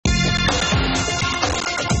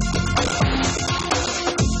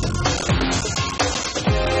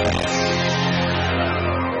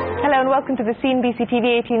welcome to the CNBC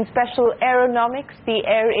TV 18 special Aeronomics, the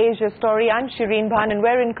AirAsia story. I'm Shereen Bhan, and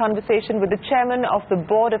we're in conversation with the chairman of the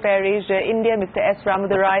board of AirAsia India, Mr. S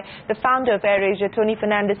Ramodarai, the founder of AirAsia, Tony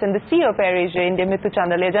Fernandes, and the CEO of AirAsia India, Mittu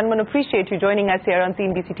Chandilya. Gentlemen, appreciate you joining us here on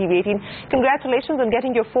CNBC TV 18. Congratulations on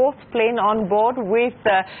getting your fourth plane on board with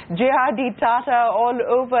JRD Tata all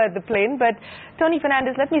over the plane. But Tony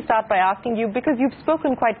Fernandes, let me start by asking you, because you've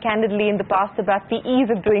spoken quite candidly in the past about the ease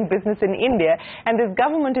of doing business in India, and this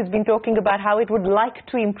government has been talking about how it would like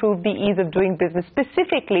to improve the ease of doing business,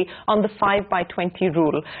 specifically on the 5x20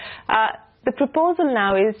 rule. The proposal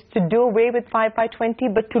now is to do away with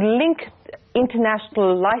 5x20, but to link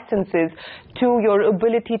international licenses to your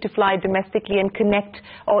ability to fly domestically and connect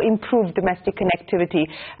or improve domestic connectivity.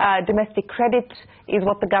 Domestic credit is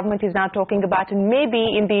what the government is now talking about, and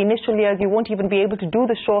maybe in the initial years you won't even be able to do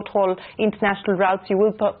the short-haul international routes. You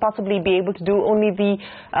will possibly be able to do only the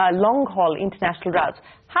long-haul international routes.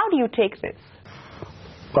 How do you take this?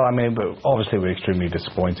 Well, I mean, obviously we're extremely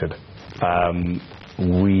disappointed.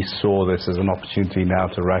 We saw this as an opportunity now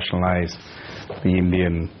to rationalize the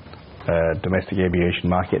Indian domestic aviation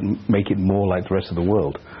market and make it more like the rest of the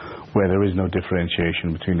world, where there is no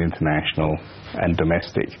differentiation between international and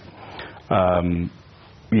domestic.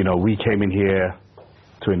 You know, we came in here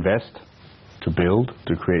to invest, to build,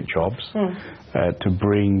 to create jobs, to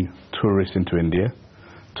bring tourists into India,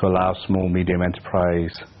 to allow small, medium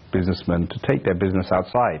enterprise businessmen to take their business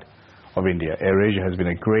outside of India. AirAsia has been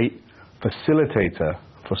a great facilitator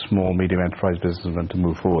for small, medium enterprise businessmen to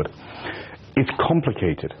move forward. It's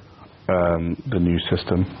complicated, the new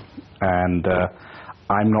system, and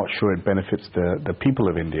I'm not sure it benefits the people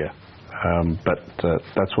of India, but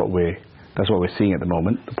that's what we're seeing at the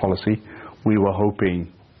moment, the policy. We were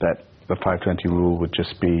hoping that the 520 rule would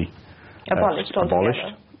just be abolished,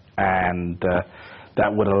 and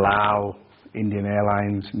that would allow Indian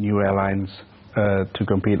airlines, new airlines, to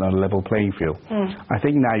compete on a level playing field. I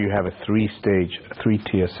think now you have a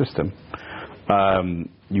three-tier system.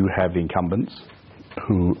 You have the incumbents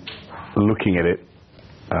who, looking at it,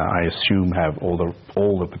 I assume have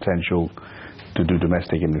all the potential to do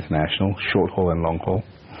domestic and international, short haul and long haul.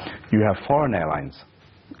 You have foreign airlines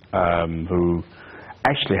who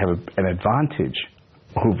actually have an advantage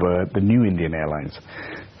over the new Indian airlines.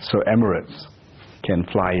 So Emirates can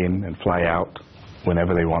fly in and fly out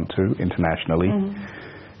whenever they want to internationally,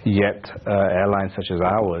 yet airlines such as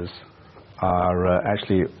ours are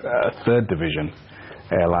actually a third division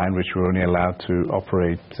airline, which we're only allowed to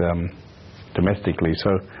operate domestically.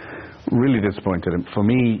 So really disappointed. And for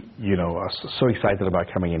me, you know, I was so excited about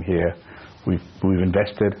coming in here. We've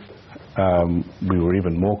invested. We were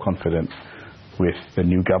even more confident with the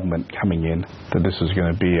new government coming in that this was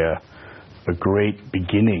going to be a great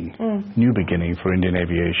beginning, new beginning for Indian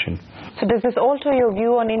aviation. So does this alter your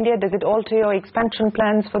view on India? Does it alter your expansion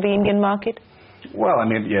plans for the Indian market? Well, I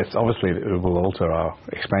mean, yes, obviously it will alter our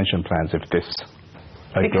expansion plans if this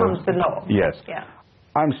becomes the law. Yes. Yeah.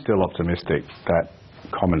 I'm still optimistic that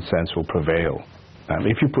common sense will prevail.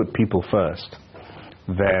 If you put people first,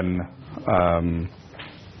 then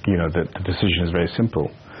you know, the decision is very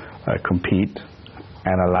simple. Compete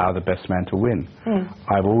and allow the best man to win.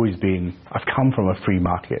 I've come from a free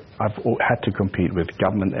market. I've had to compete with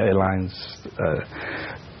government airlines,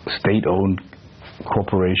 state-owned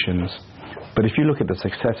corporations. But if you look at the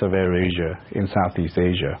success of AirAsia in Southeast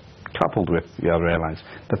Asia, coupled with the other airlines,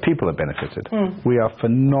 the people have benefited. We are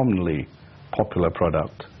phenomenally popular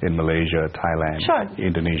product in Malaysia, Thailand,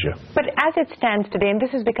 Indonesia. But as it stands today, and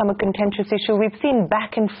this has become a contentious issue, we've seen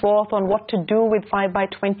back and forth on what to do with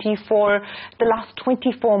 5x20 for the last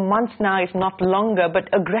 24 months now, if not longer, but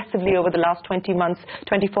aggressively over the last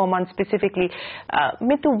 24 months specifically.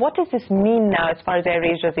 Mittu, what does this mean now as far as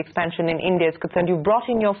AirAsia's expansion in India is concerned? You brought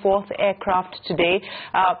in your fourth aircraft today.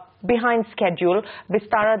 Behind schedule.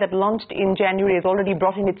 Vistara, that launched in January, has already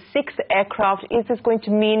brought in its sixth aircraft. Is this going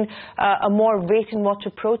to mean a more wait-and-watch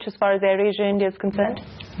approach as far as AirAsia India is concerned?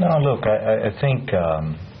 No, look, I think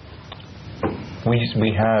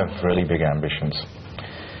we have really big ambitions.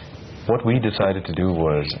 What we decided to do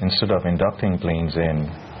was, instead of inducting planes in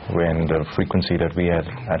when the frequency that we had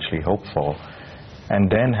actually hoped for, and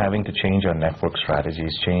then having to change our network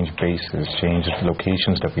strategies, change bases, change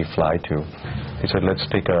locations that we fly to, we said let's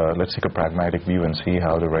take a pragmatic view and see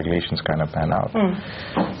how the regulations kind of pan out.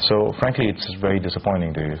 So frankly, it's very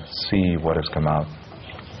disappointing to see what has come out.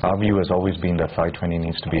 Our view has always been that 520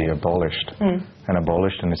 needs to be abolished, and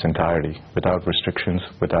abolished in its entirety, without restrictions,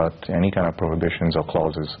 without any kind of prohibitions or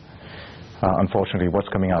clauses. Unfortunately, what's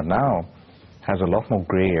coming out now has a lot more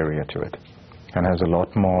gray area to it, and has a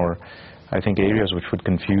lot more I think, areas which would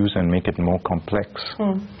confuse and make it more complex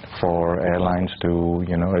for airlines to,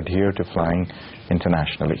 adhere to flying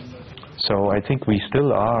internationally. So I think we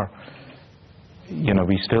still are,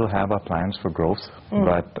 we still have our plans for growth,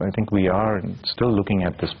 but I think we are still looking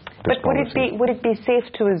at this But would it be safe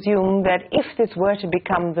to assume that if this were to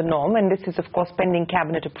become the norm, and this is of course pending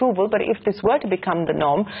cabinet approval, but if this were to become the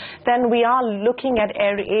norm, then we are looking at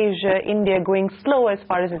AirAsia India going slow as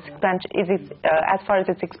far as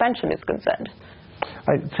its expansion is concerned?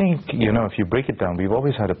 I think, if you break it down, we've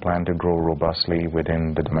always had a plan to grow robustly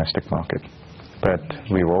within the domestic market, but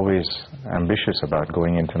we're always ambitious about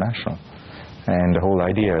going international. And the whole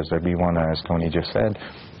idea is that we want to, as Tony just said,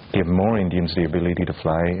 give more Indians the ability to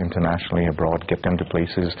fly internationally abroad, get them to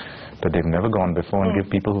places that they've never gone before, and give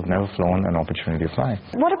people who've never flown an opportunity to fly.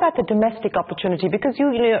 What about the domestic opportunity? Because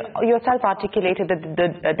you yourself articulated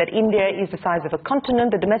that India is the size of a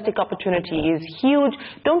continent, the domestic opportunity is huge.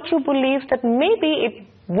 Don't you believe that maybe it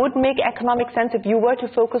would make economic sense if you were to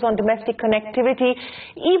focus on domestic connectivity,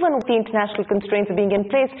 even with the international constraints being in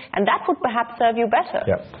place, and that would perhaps serve you better?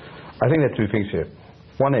 Yeah. I think there are two things here.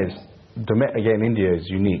 One is, again, India is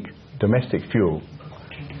unique. Domestic fuel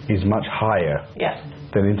is much higher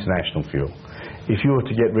than international fuel. If you were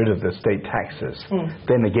to get rid of the state taxes,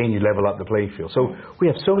 then again you level up the playing field. So we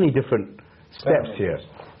have so many different steps here.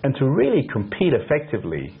 And to really compete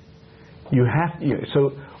effectively, you have,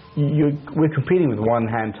 we're competing with one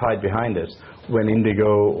hand tied behind us when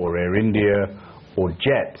Indigo or Air India or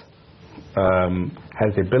Jet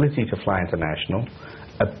has the ability to fly international,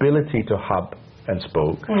 ability to hub and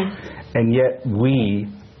spoke, and yet we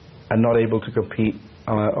are not able to compete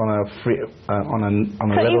on a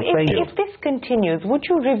level playing field. If this continues, would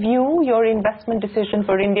you review your investment decision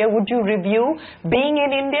for India? Would you review being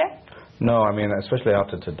in India? No, I mean, especially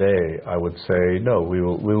after today, I would say no.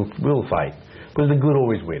 We'll fight, because the good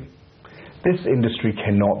always win. This industry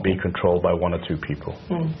cannot be controlled by one or two people.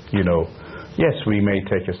 Yes, we may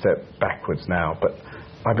take a step backwards now, but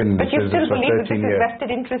I've been in this business for 13 years. But you still believe that this is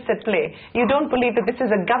vested interest at play. You don't believe that this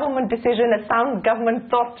is a government decision, a sound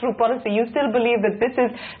government thought-through policy. You still believe that this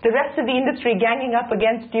is the rest of the industry ganging up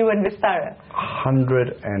against you and Vistara.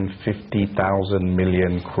 150,000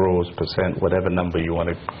 million crores percent, whatever number you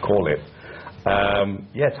want to call it.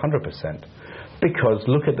 Yes, 100%. Because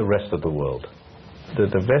look at the rest of the world.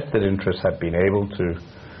 The vested interests have been able to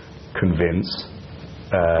convince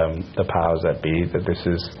the powers that be that this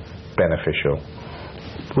is beneficial.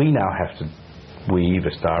 We now have to,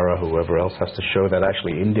 Vistara, whoever else, has to show that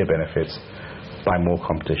actually India benefits by more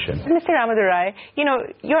competition. Mr. Ramodarai,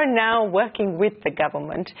 you're now working with the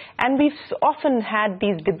government, and we've often had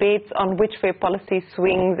these debates on which way policy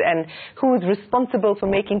swings and who's responsible for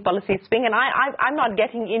making policy swing, and I'm not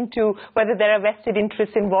getting into whether there are vested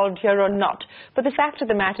interests involved here or not. But the fact of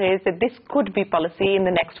the matter is that this could be policy in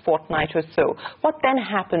the next fortnight or so. What then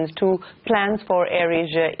happens to plans for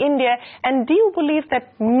AirAsia India, and do you believe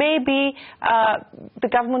that maybe the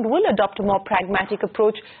government will adopt a more pragmatic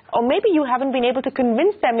approach, or maybe you haven't been able to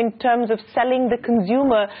convince them in terms of selling the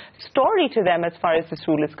consumer story to them as far as this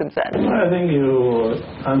rule is concerned? I think you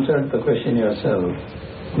answered the question yourself.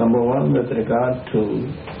 Number one, with regard to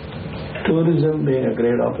tourism being a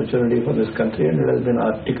great opportunity for this country, and it has been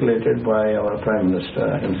articulated by our Prime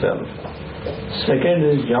Minister himself. Second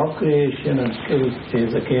is job creation and skills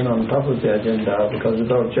is again on top of the agenda, because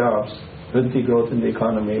without jobs, with the growth in the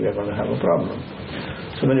economy, we're going to have a problem.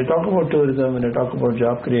 So when you talk about tourism, when you talk about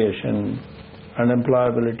job creation, and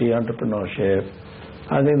employability, entrepreneurship,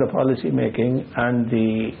 I think the policy making and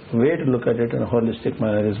the way to look at it in a holistic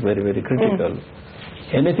manner is very, very critical.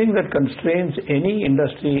 Anything that constrains any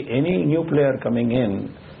industry, any new player coming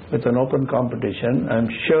in with an open competition, I'm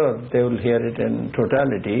sure they will hear it in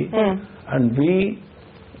totality, and we,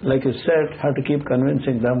 like you said, have to keep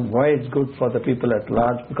convincing them why it's good for the people at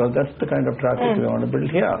large, because that's the kind of traffic we want to build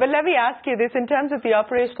here. But let me ask you this, in terms of the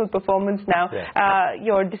operational performance now,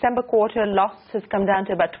 your December quarter loss has come down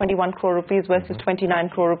to about 21 crore rupees versus 29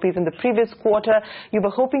 crore rupees in the previous quarter. You were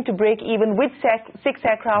hoping to break even with 6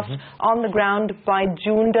 aircraft on the ground by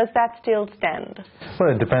June. Does that still stand?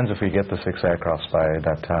 Well, it depends if we get the 6 aircraft by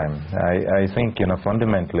that time. I think,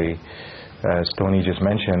 fundamentally, as Tony just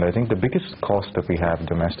mentioned, I think the biggest cost that we have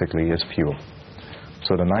domestically is fuel.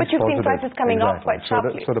 So the nice but you've seen prices coming off quite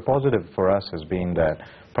sharply. So the positive for us has been that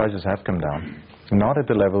prices have come down, not at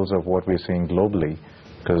the levels of what we're seeing globally,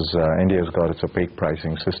 because India's got its opaque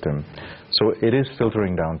pricing system. So it is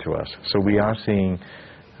filtering down to us. So we are seeing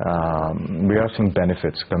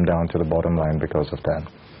benefits come down to the bottom line because of that.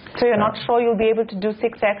 So you're not sure you'll be able to do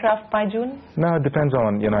 6 aircraft by June? No, it depends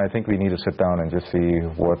on, I think we need to sit down and just see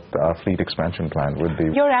what our fleet expansion plan would be.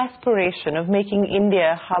 Your aspiration of making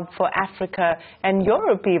India a hub for Africa and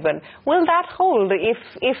Europe even, will that hold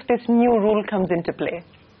if this new rule comes into play?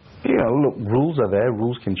 Look, rules are there,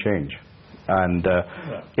 rules can change. And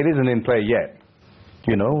it isn't in play yet.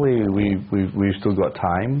 We've still got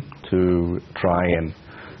time to try and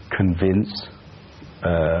convince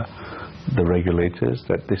the regulators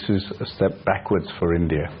that this is a step backwards for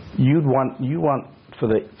India. You want for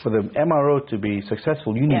the MRO to be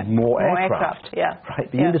successful, you need more aircraft.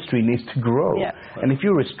 Right? The industry needs to grow. And if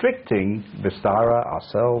you're restricting Vistara,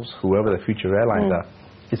 ourselves, whoever the future airlines are,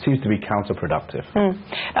 it seems to be counterproductive.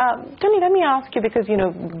 Tony, let me ask you, because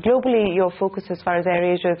globally your focus as far as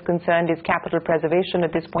AirAsia is concerned is capital preservation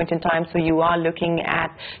at this point in time. So you are looking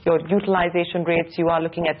at your utilization rates, you are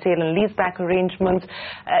looking at sale and leaseback arrangements.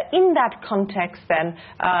 In that context, then,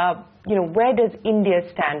 where does India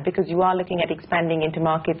stand? Because you are looking at expanding into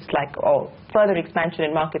markets or further expansion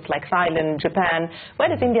in markets like Thailand, Japan. Where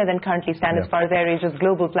does India then currently stand as far as AirAsia's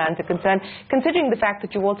global plans are concerned, considering the fact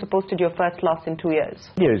that you also posted your first loss in 2 years?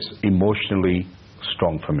 India is emotionally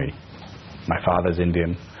strong for me. My father's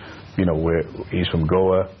Indian. He's from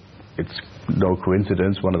Goa. It's no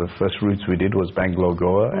coincidence. One of the first routes we did was Bangalore,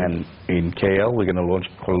 Goa, and in KL we're going to launch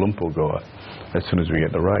Kuala Lumpur, Goa, as soon as we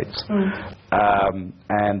get the rights.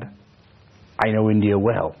 And I know India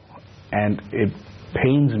well, and it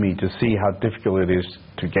pains me to see how difficult it is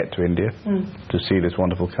to get to India, to see this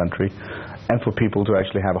wonderful country, and for people to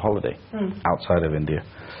actually have a holiday outside of India.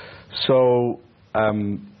 So,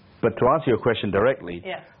 but to answer your question directly,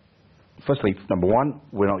 firstly, number one,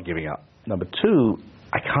 we're not giving up. Number two,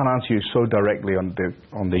 I can't answer you so directly on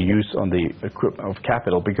the equipment of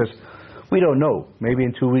capital, because we don't know. Maybe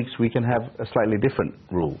in 2 weeks we can have a slightly different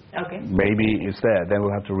rule. Maybe it's there, then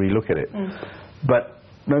we'll have to relook at it. But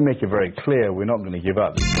let me make it very clear, we're not going to give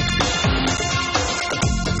up.